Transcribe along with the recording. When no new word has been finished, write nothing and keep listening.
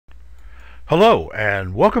Hello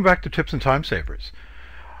and welcome back to Tips and Time Savers.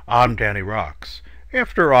 I'm Danny Rocks.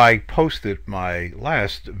 After I posted my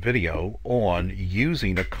last video on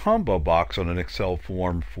using a combo box on an Excel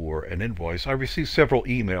form for an invoice, I received several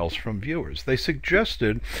emails from viewers. They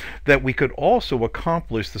suggested that we could also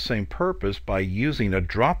accomplish the same purpose by using a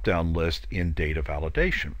drop-down list in data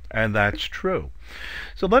validation, and that's true.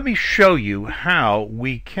 So let me show you how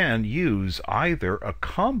we can use either a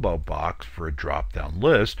combo box for a drop-down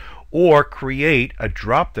list or create a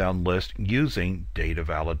drop-down list using data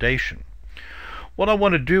validation. What I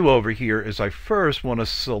want to do over here is I first want to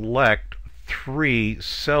select three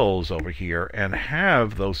cells over here and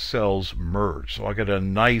have those cells merge, so I get a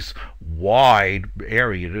nice wide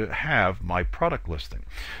area to have my product listing.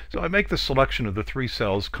 So I make the selection of the three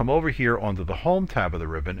cells, come over here onto the Home tab of the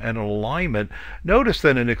ribbon, and in alignment, notice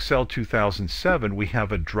that in Excel 2007 we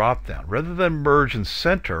have a drop down. Rather than merge and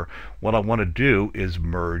center, what I want to do is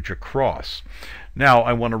merge across. Now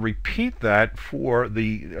I want to repeat that for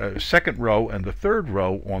the second row and the third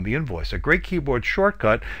row on the invoice. A great keyboard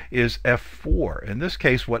shortcut is F4. In this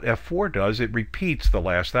case, what F4 does, it repeats the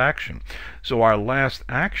last action. So our last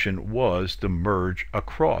action was to merge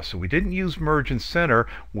across. So we didn't use merge and center,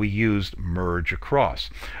 we used merge across.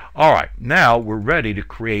 All right, now we're ready to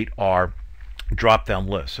create our drop-down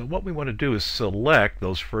list. So what we want to do is select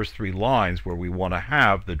those first three lines where we want to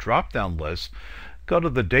have the drop-down list. Go to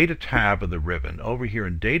the Data tab of the ribbon. Over here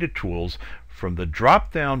in Data Tools, from the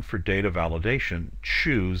drop-down for Data Validation,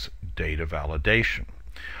 choose Data Validation.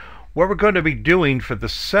 What we're going to be doing for the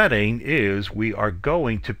setting is we are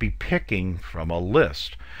going to be picking from a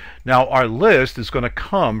list. Now our list is going to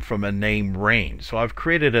come from a name range. So I've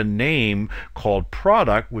created a name called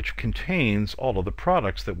product which contains all of the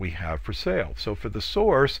products that we have for sale. So for the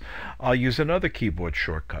source, I'll use another keyboard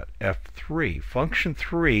shortcut, F3. Function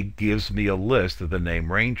 3 gives me a list of the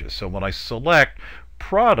name ranges. So when I select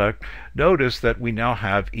product, notice that we now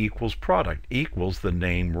have equals product equals the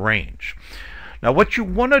name range. Now what you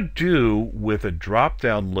want to do with a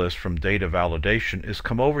drop-down list from data validation is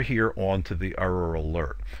come over here onto the error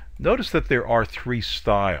alert. Notice that there are three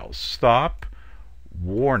styles: stop,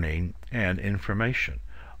 warning, and information.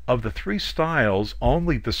 Of the three styles,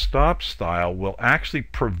 only the stop style will actually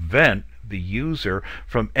prevent the user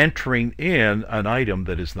from entering in an item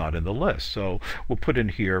that is not in the list. So we'll put in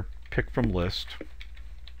here pick from list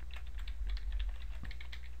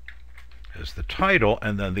as the title,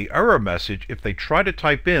 and then the error message if they try to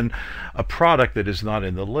type in a product that is not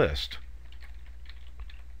in the list.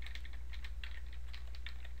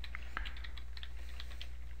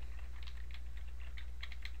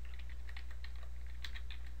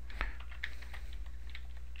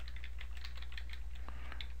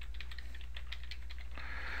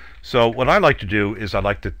 So what I like to do is I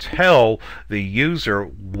like to tell the user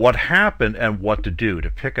what happened and what to do to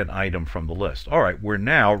pick an item from the list. All right, we're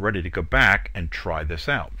now ready to go back and try this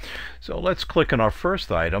out. So let's click on our first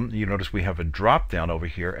item. You notice we have a drop down over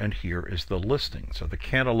here, and here is the listing. So the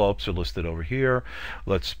cantaloupes are listed over here.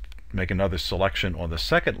 Let's make another selection on the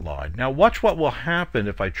second line. Now watch what will happen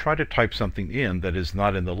if I try to type something in that is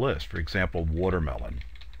not in the list. For example, watermelon.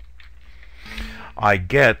 I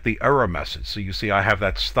get the error message. So you see I have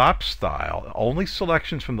that stop style. Only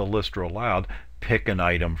selections from the list are allowed. Pick an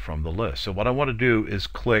item from the list. So what I want to do is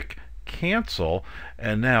click cancel,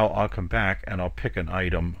 and now I'll come back and I'll pick an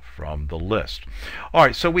item from the list. All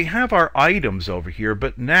right, so we have our items over here,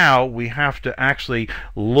 but now we have to actually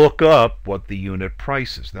look up what the unit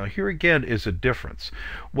price is. Now here again is a difference.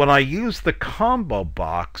 When I use the combo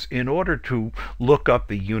box in order to look up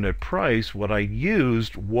the unit price, what I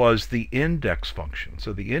used was the index function.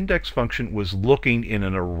 So the index function was looking in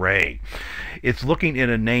an array. It's looking in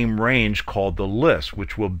a name range called the list,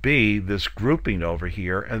 which will be this grouping over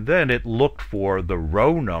here, and then it looked for the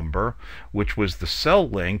row number, which was the cell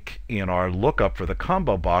link in our lookup for the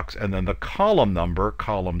combo box, and then the column number,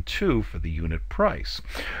 column 2, for the unit price.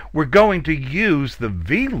 We're going to use the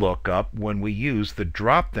VLOOKUP when we use the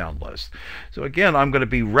drop-down list. So again, I'm going to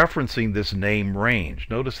be referencing this name range.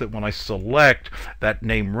 Notice that when I select that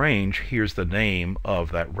name range, here's the name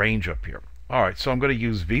of that range up here. All right, so I'm going to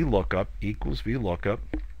use VLOOKUP equals VLOOKUP.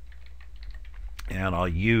 And I'll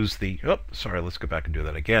use the, let's go back and do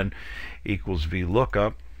that again, equals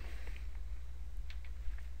VLOOKUP.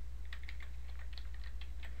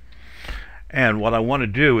 And what I want to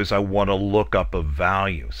do is I want to look up a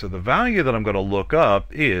value. So the value that I'm going to look up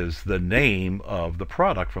is the name of the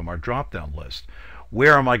product from our drop-down list.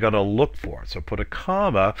 Where am I going to look for it? So put a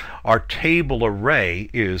comma. Our table array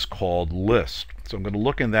is called list. So I'm going to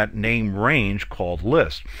look in that name range called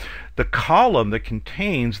list. The column that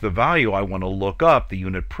contains the value I want to look up, the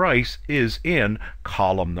unit price, is in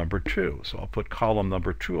column number 2. So I'll put column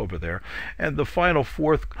number 2 over there. And the final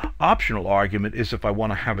fourth optional argument is if I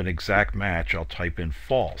want to have an exact match, I'll type in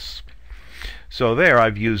false. So there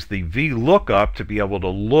I've used the VLOOKUP to be able to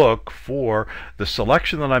look for the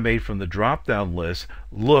selection that I made from the drop-down list,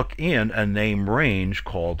 look in a name range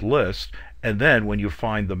called list, and then when you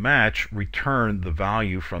find the match, return the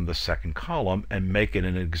value from the second column and make it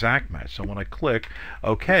an exact match. So when I click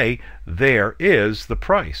OK, there is the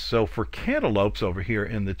price. So for cantaloupes over here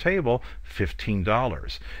in the table,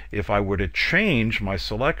 $15. If I were to change my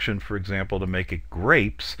selection, for example, to make it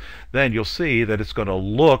grapes, then you'll see that it's going to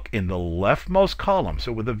look in the leftmost column.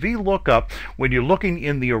 So with the VLOOKUP, when you're looking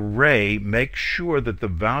in the array, make sure that the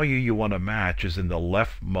value you want to match is in the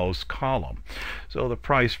leftmost column. So the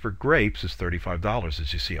price for grapes is $35,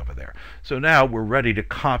 as you see over there. So now we're ready to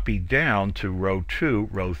copy down to row 2,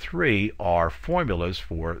 row 3, our formulas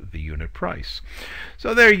for the unit price.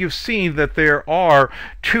 So there you've seen that there are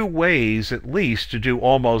 2 ways at least to do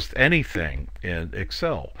almost anything in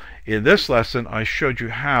Excel. In this lesson, I showed you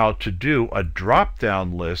how to do a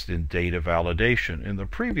drop-down list in data validation. In the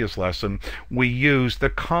previous lesson, we used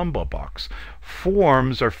the combo box.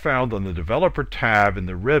 Forms are found on the Developer tab in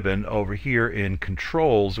the ribbon over here in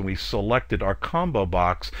Controls, and we selected our combo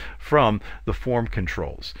box from the form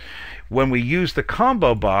controls. When we used the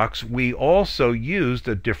combo box, we also used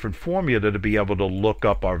a different formula to be able to look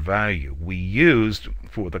up our value. We used,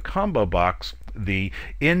 for the combo box, the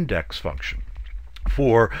index function.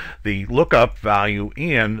 For the lookup value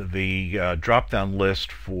in the drop-down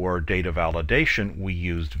list for data validation, we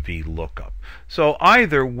used VLOOKUP. So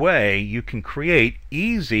either way, you can create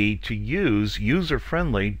easy to use,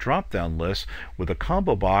 user-friendly drop-down lists with a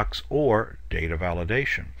combo box or data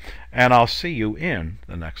validation. And I'll see you in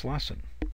the next lesson.